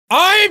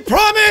I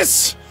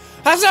promise,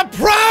 as a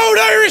proud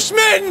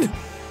Irishman,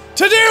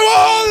 to do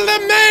all the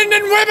men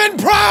and women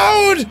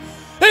proud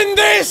in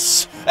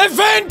this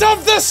event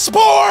of the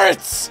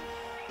sports.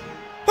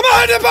 Come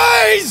on, the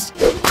boys!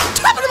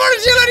 Top of the morning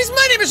to you, ladies.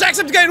 My name is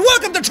Jacksepticeye, and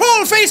welcome to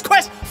Trollface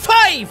Quest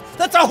 5.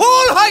 That's a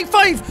whole high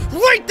five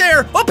right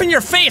there, up in your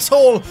face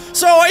hole.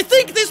 So I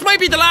think this might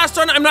be the last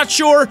one. I'm not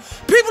sure.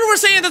 People were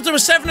saying that there were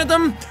 7 of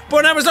them, but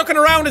when I was looking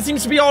around, it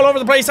seems to be all over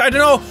the place. I don't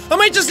know. I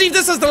might just leave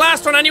this as the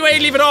last one anyway.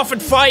 Leave it off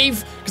at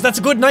 5, because that's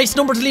a good, nice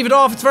number to leave it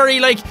off. It's very,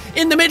 like,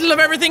 in the middle of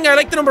everything. I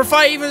like the number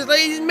 5.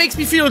 It makes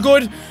me feel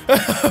good.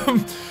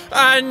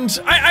 And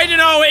I don't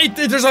know,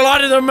 there's a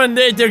lot of them and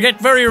they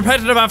get very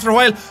repetitive after a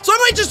while. So I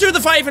might just do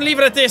the 5 and leave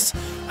it at this.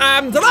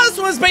 The last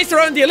one was based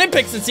around the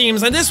Olympics, it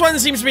seems, and this one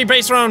seems to be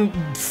based around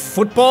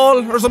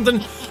football or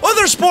something.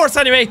 Other sports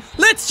anyway.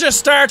 Let's just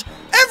start.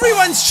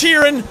 Everyone's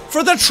cheering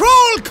for the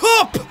Troll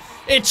Cup.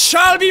 It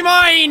shall be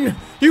mine.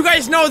 You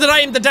guys know that I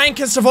am the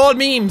dankest of all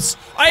memes.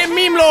 I am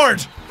Meme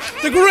Lord,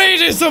 the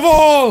greatest of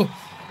all.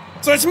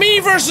 So it's me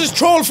versus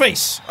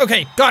Trollface.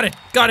 Okay, got it.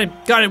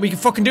 We can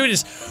fucking do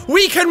this.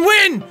 We can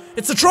win!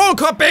 It's the Troll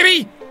Cup,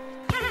 baby!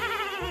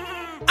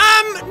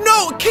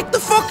 No, kick the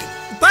fuck.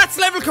 That's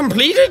level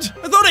completed?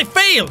 I thought I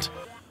failed.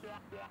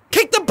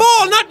 Kick the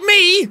ball, not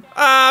me!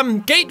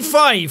 Gate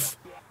 5.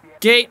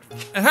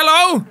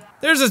 Hello?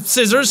 There's a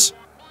scissors.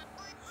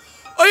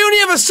 I only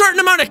have a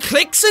certain amount of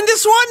clicks in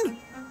this one?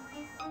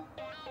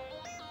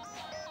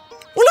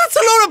 Well, that's a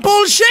load of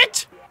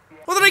bullshit!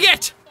 What did I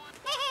get?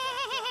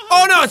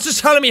 Oh no, it's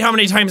just telling me how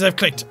many times I've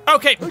clicked.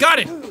 Okay, got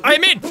it.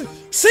 I'm in.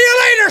 See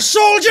you later,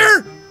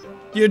 soldier!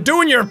 You're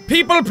doing your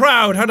people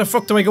proud. How the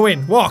fuck do I go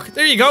in? Walk.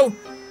 There you go.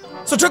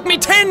 So it took me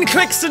 10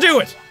 clicks to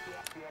do it.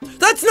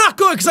 That's not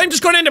good, because I'm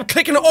just going to end up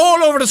clicking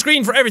all over the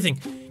screen for everything.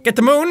 Get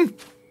the moon.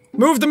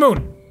 Move the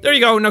moon. There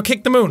you go. Now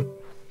kick the moon.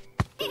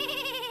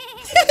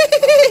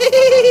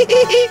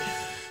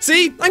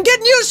 See? I'm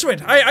getting used to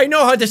it. I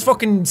know how this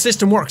fucking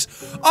system works.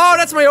 Oh,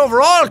 that's my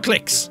overall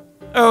clicks.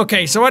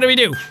 Okay, so what do we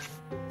do?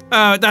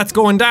 That's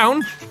going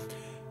down.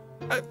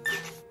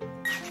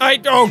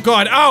 Oh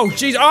god, oh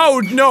jeez, oh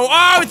no,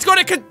 oh it's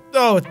gonna it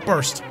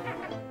burst.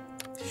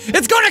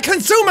 It's gonna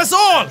consume us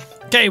all!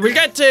 Okay, we'll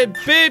get to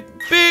beep,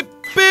 beep,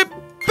 beep,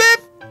 beep.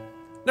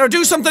 Now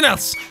do something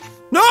else.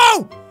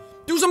 No!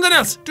 Do something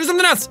else,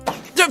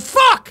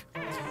 fuck!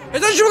 I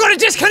thought you were gonna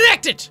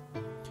disconnect it!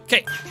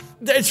 Okay,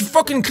 it's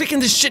fucking clicking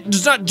this shit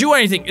does not do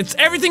anything.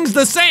 Everything's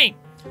the same.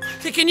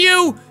 Clicking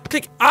you,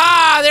 click,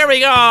 there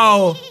we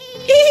go.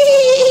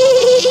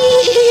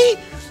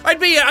 I'd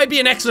be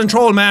an excellent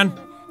troll, man.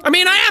 I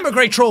mean, I am a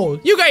great troll.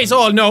 You guys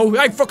all know.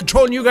 I fucking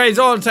troll you guys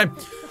all the time.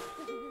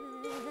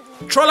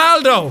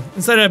 Trollaldo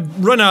instead of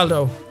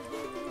Ronaldo.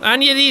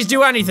 Any of these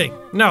do anything?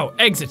 No.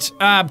 Exit.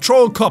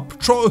 Troll cup.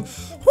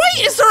 Why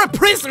is there a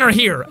prisoner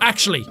here,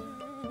 actually?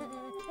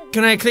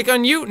 Can I click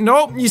on you?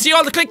 No. You see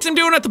all the clicks I'm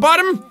doing at the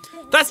bottom?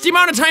 That's the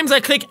amount of times I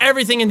click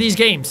everything in these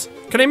games.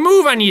 Can I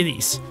move any of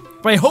these?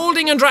 By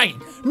holding and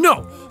dragging?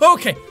 No.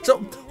 Okay, so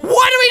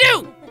what do we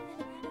do?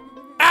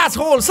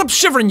 Asshole, stop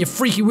shivering, you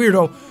freaky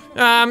weirdo.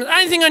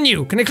 Anything on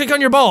you? Can I click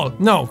on your ball?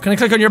 No. Can I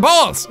click on your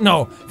balls?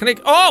 No. Can I?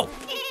 Oh!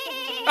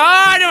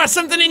 Oh, there was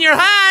something in your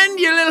hand,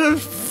 you little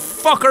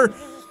fucker.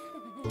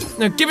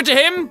 Now give it to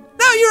him.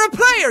 No, you're a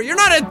player. You're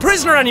not a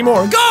prisoner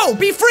anymore. Go!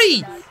 Be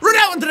free! Run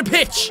out into the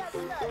pitch.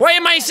 Why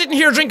am I sitting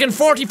here drinking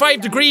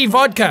 45-degree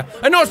vodka?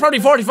 I know it's probably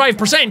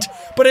 45%,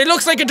 but it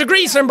looks like a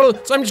degree symbol,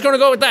 so I'm just gonna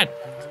go with that.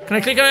 Can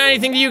I click on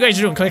anything that you guys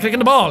are doing? Can I click on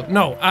the ball?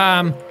 No.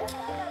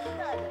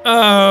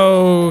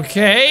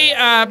 Okay.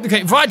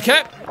 Okay,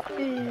 vodka.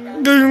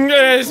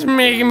 It's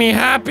making me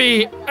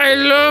happy. I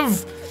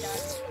love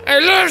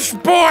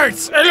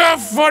sports. I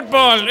love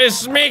football.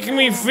 It's making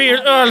me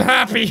feel all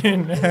happy.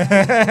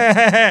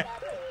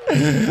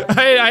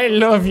 I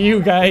love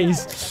you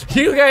guys.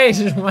 You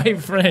guys are my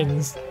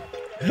friends.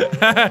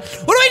 What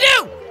do I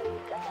do?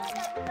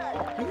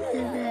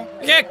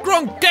 Get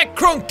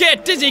crunk,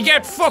 get dizzy,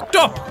 get fucked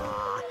up.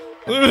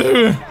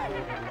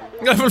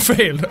 Level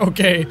failed,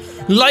 okay.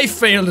 Life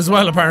failed as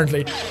well,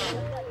 apparently.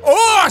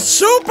 Oh,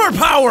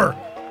 superpower!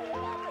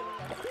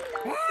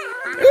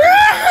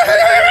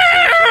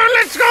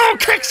 Let's go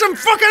kick some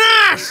fucking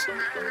ass!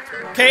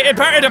 Okay,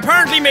 it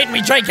apparently made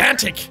me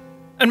gigantic.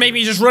 And made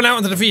me just run out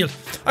into the field.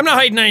 I'm not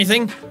hiding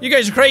anything. You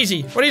guys are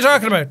crazy. What are you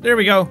talking about? There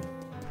we go.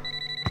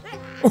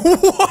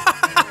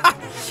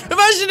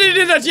 Imagine they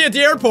did that to you at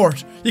the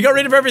airport. You got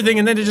rid of everything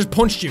and then they just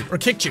punched you or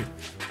kicked you.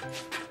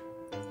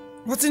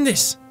 What's in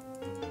this?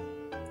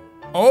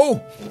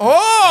 Oh!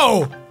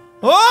 Oh!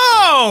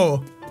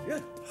 Oh!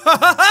 Ha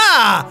ha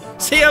ha!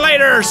 See you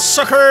later,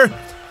 sucker!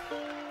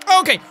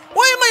 Okay,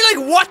 why am I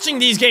like watching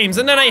these games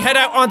and then I head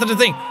out onto the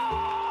thing?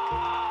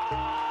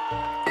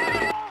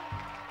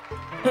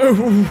 There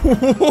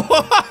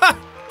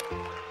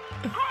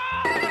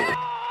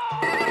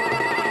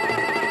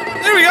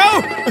we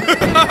go!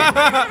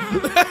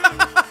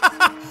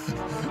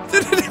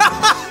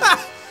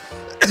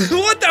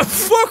 What the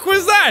fuck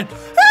was that?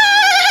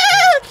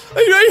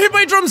 I hit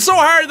my drum so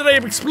hard that I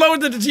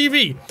exploded the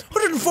TV. What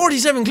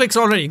 147 clicks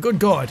already, good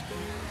god.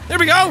 There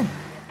we go.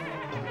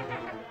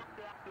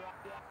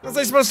 What's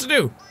I supposed to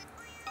do?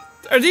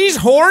 Are these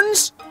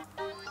horns?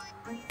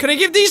 Can I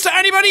give these to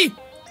anybody?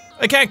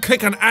 I can't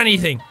click on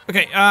anything.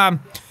 Okay,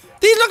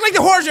 these look like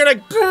the horns are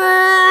like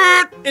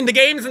in the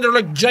games and they're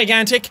like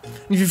gigantic.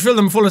 And if you fill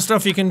them full of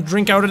stuff, you can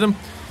drink out of them.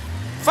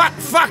 Fuck!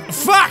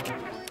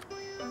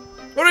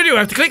 What do? I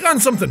have to click on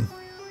something.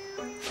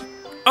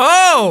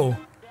 Oh!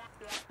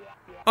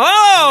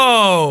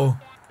 Oh!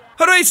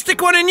 How do I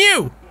stick one in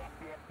you?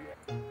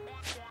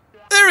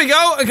 There we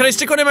go. And can I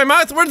stick one in my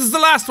mouth? Where does the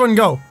last one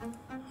go?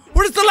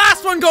 Where does the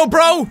last one go,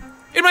 bro?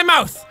 In my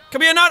mouth. Can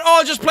we not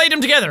all just play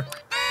them together?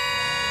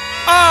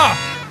 Ah!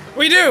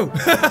 We do!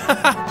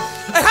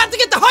 I had to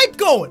get the hype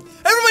going!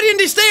 Everybody in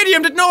the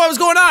stadium didn't know what was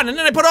going on, and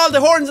then I put all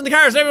the horns in the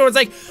cars and everyone's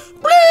like,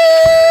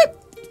 bleep!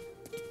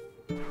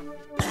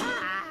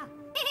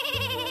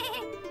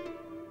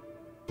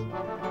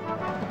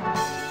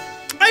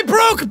 I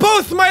broke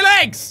both my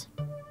legs!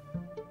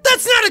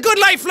 That's not a good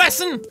life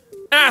lesson!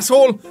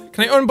 Asshole!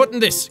 Can I unbutton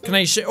this? Can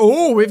I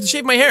oh, we have to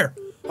shave my hair.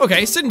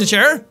 Okay, sit in the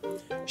chair.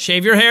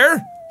 Shave your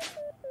hair.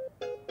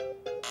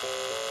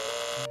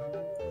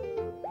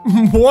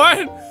 What?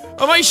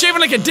 Am I shaving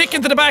like a dick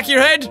into the back of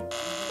your head?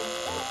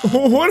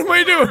 What am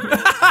I doing?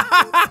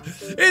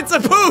 It's a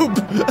poop!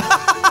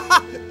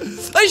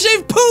 I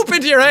shaved poop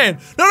into your head!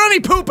 Not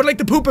only poop, but like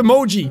the poop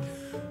emoji.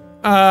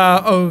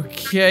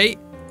 Okay.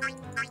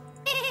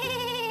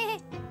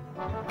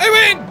 I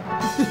win!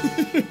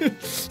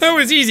 That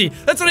was easy.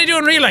 That's what I do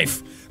in real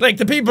life. Like,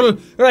 the people are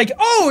like,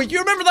 oh, you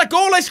remember that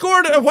goal I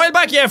scored a while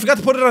back? Yeah, I forgot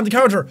to put it on the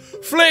counter.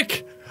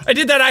 Flick! I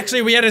did that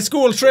actually. We had a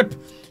school trip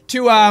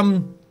to,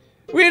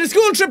 we had a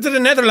school trip to the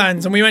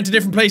Netherlands and we went to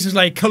different places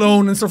like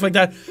Cologne and stuff like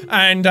that.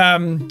 And,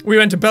 we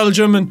went to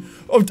Belgium and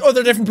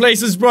other different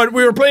places, but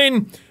we were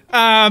playing,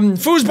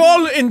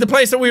 foosball in the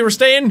place that we were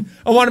staying.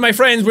 And one of my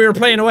friends, we were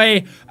playing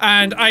away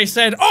and I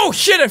said, oh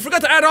shit, I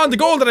forgot to add on the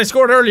goal that I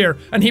scored earlier.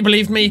 And he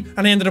believed me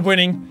and I ended up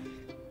winning.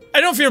 I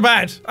don't feel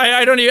bad.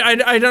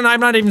 I'm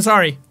not even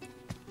sorry.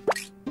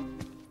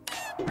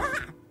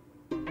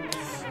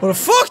 Well,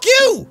 fuck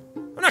you!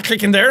 I'm not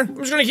clicking there. I'm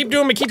just gonna keep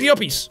doing my keepy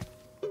uppies.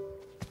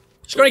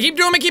 Just gonna keep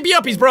doing my keepy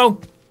uppies, bro.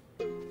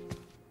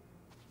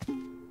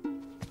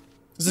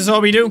 Is this all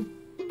we do?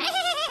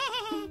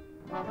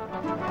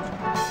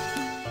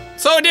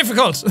 So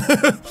difficult.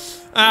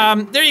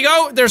 There you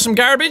go. There's some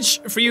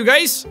garbage for you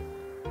guys.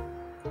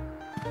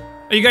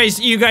 Are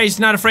you guys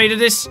not afraid of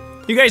this?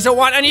 You guys don't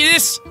want any of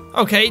this?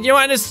 Okay, you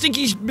want a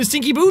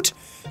stinky boot?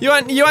 You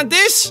want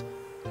this?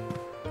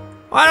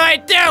 What do I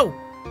do?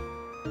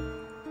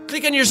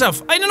 Click on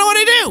yourself. I don't know what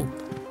I do.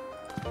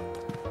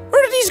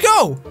 Where did these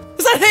go?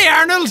 Is that Hey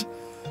Arnold?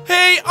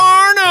 Hey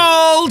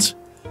Arnold!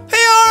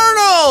 Hey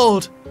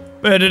Arnold!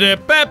 I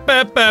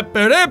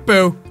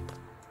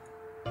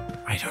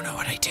don't know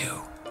what I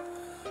do.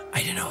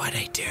 I don't know what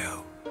I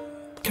do.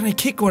 Can I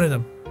kick one of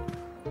them?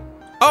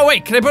 Oh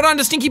wait, can I put on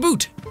the stinky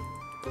boot?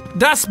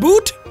 Das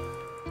Boot?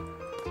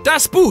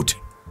 Das Boot.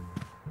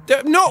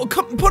 No,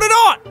 come, put it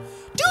on.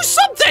 Do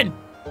something.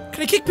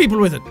 Can I kick people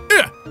with it?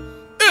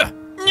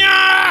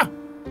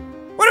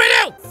 What do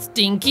I do?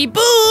 Stinky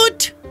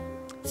boot.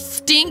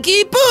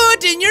 Stinky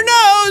boot in your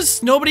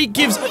nose. Nobody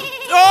gives a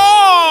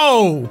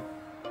oh.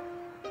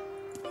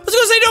 I was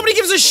gonna say nobody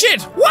gives a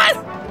shit. What?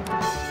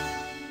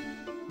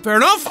 Fair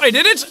enough, I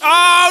did it.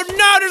 Oh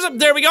no,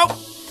 there we go.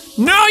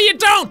 No, you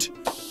don't.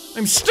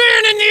 I'm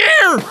staying in the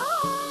air.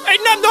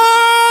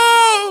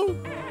 No.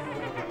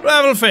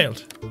 Level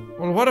failed.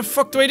 Well, what the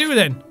fuck do I do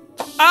then?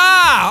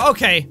 Ah,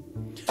 okay.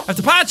 I have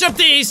to patch up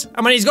these,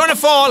 and when he's gonna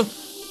fall,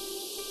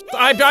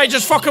 I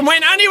just fucking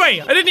went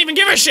anyway. I didn't even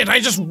give a shit. I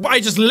just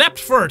leapt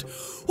for it.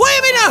 Why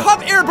am I in a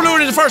hot air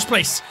balloon in the first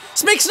place?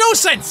 This makes no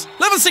sense.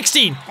 Level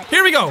 16.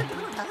 Here we go.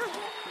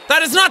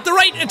 That is not the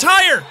right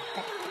attire.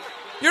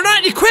 You're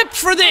not equipped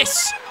for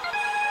this.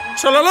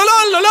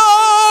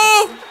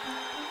 Sha-la-la-la-la-la.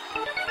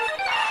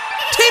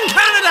 Team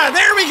Canada.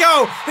 There we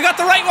go. We got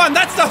the right one.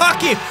 That's the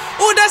hockey.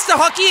 Oh, that's the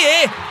hockey,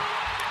 eh?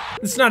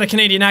 It's not a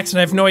Canadian accent.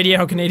 I have no idea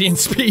how Canadians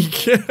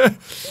speak.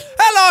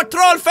 Hello,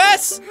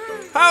 Trollface.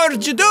 How are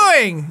you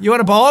doing? You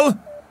want a ball?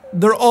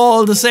 They're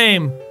all the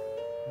same.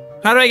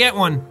 How do I get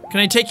one? Can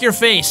I take your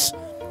face?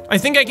 I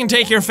think I can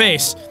take your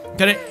face.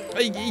 Can I?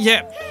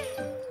 Yeah.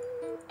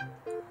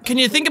 Can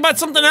you think about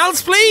something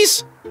else,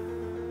 please?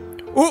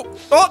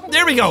 Oh,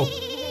 there we go.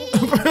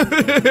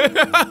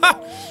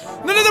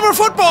 None of them were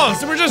footballs.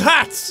 They were just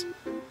hats.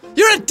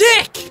 You're a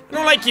dick. I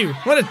don't like you.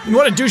 What a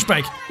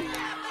douchebag.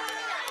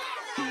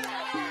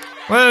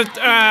 Well,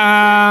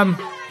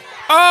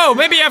 oh,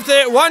 maybe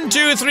after 1,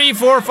 2, 3,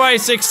 4,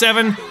 5, 6,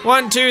 7.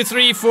 1, 2,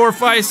 3, 4,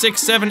 5,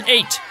 6, 7,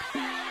 8.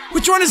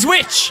 Which one is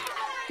which?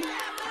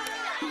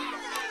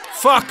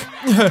 Fuck.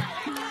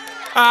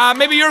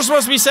 Maybe you're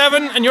supposed to be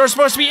 7 and you're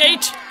supposed to be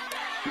 8?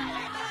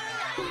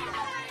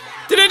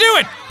 Did I do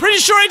it? Pretty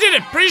sure I did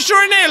it. Pretty sure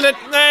I nailed it.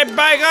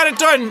 I got it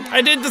done.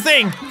 I did the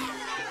thing.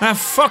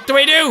 Fuck do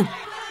I do?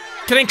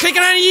 Can I click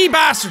on any of ye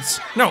bastards?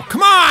 No,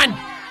 come on!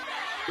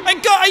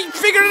 I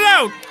figured it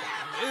out!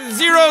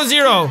 0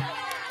 0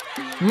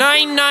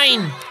 9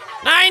 9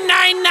 9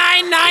 9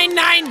 9 9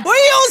 9. Why are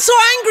you all so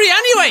angry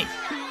anyway?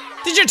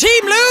 Did your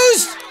team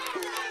lose?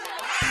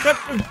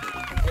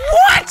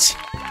 What?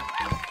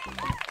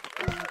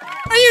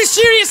 Are you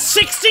serious?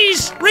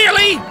 60s?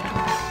 Really?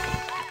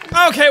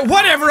 Okay,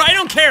 whatever. I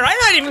don't care. I'm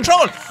not even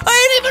trolling. I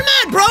ain't even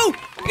mad, bro.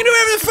 You can do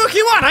whatever the fuck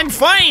you want. I'm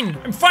fine.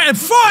 I'm fine. I'm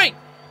fine.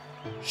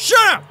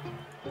 Shut up.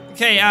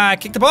 Okay,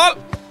 kick the ball.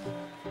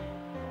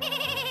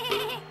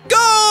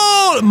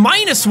 Goal!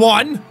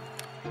 -1?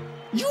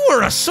 You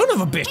are a son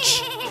of a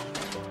bitch.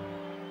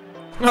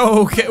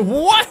 Okay,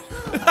 what?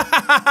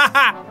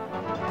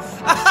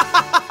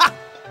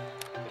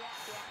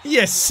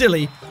 Yes,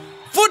 silly.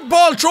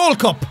 Football Troll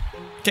Cup.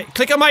 Okay,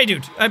 click on my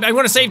dude. I'm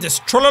gonna save this.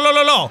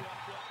 Trollolololo.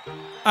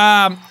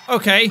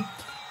 Okay.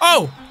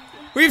 Oh,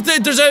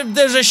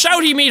 there's a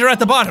shouty meter at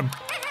the bottom.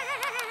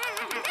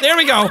 There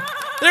we go.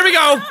 There we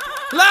go.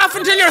 Laugh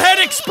until your head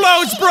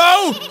explodes,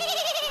 bro.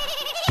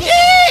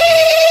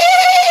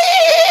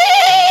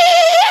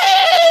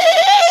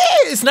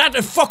 It's not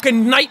a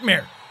fucking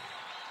nightmare.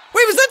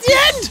 Wait, was that the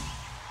end?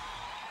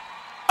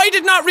 I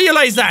did not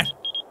realize that.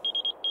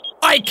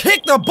 I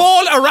kicked the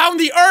ball around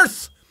the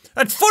earth.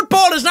 That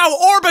football is now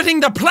orbiting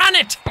the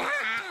planet.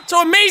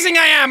 So amazing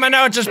I am, and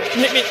now it just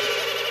hit me.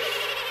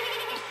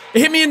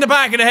 It hit me in the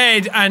back of the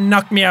head and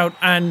knocked me out,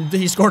 and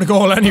he scored a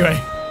goal anyway.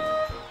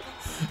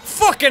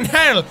 Fucking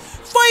hell.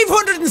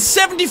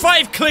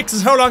 575 clicks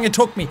is how long it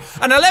took me,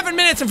 and 11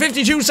 minutes and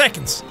 52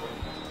 seconds.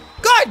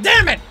 God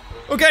damn it!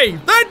 Okay,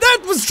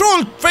 that was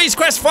Trollface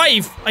Quest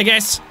 5, I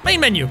guess. Main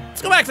menu.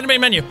 Let's go back to the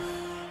main menu.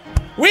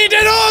 We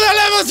did all the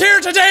levels here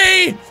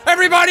today!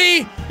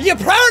 Everybody! You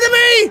proud of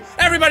me?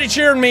 Everybody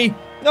cheering me.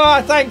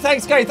 Oh,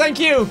 thanks, guys. Thank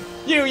you.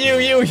 You.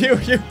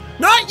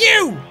 Not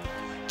you!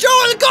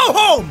 Joel, go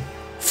home!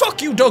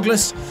 Fuck you,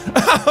 Douglas.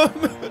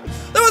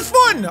 That was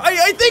fun.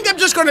 I think I'm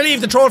just gonna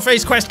leave the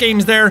Trollface Quest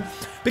games there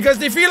because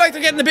they feel like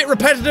they're getting a bit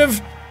repetitive.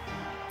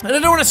 And I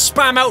don't want to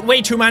spam out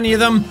way too many of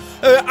them.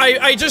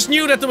 I just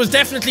knew that there was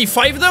definitely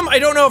 5 of them. I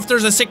don't know if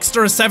there's a 6th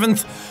or a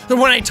 7th. And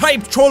when I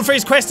typed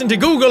Trollface Quest into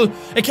Google,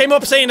 it came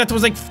up saying that there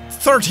was like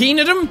 13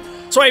 of them.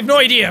 So I have no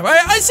idea.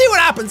 I see what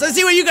happens. I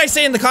see what you guys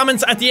say in the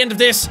comments at the end of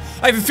this.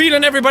 I have a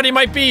feeling everybody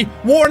might be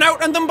worn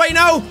out on them by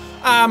now.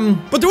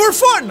 But they were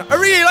fun. I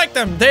really like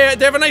them. They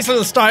have a nice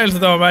little style to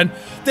them, man.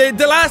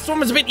 The last one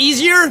was a bit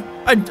easier.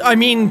 I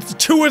mean,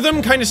 2 of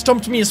them kind of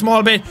stumped me a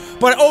small bit,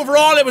 but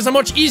overall it was a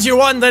much easier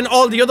one than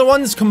all the other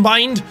ones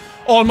combined,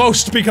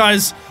 almost,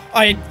 because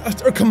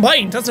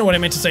combined, that's not what I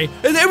meant to say.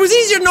 It was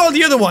easier than all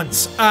the other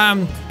ones,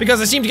 because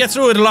I seemed to get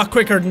through it a lot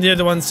quicker than the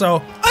other ones,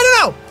 so, I don't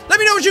know. Let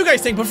me know what you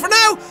guys think, but for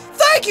now,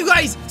 thank you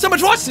guys so much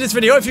for watching this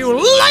video. If you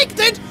liked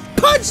it,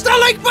 punch the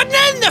like button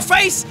in the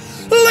face,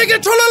 like a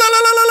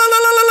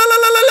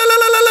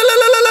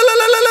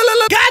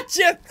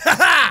gotcha!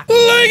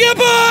 Like a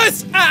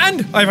boss!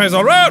 And high fives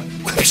all around.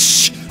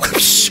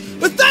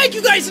 But thank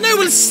you guys, and I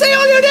will see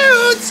all your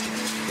dudes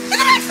in the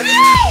next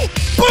video!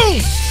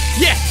 Boom!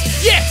 Yeah!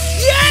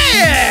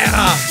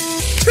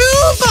 2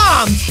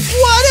 bombs!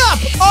 What up?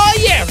 Oh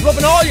yeah!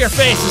 Rubbing all your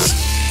faces.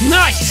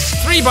 Nice!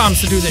 3 bombs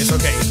to do this.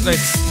 Okay,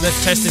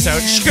 let's test this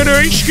out.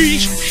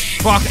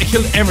 Fuck, I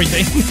killed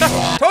everything.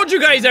 Told you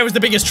guys I was the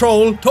biggest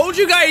troll. Told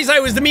you guys I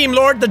was the meme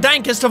lord, the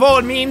dankest of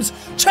all memes.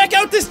 Check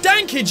out this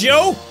dankage,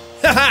 yo!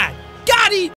 Haha! Got it!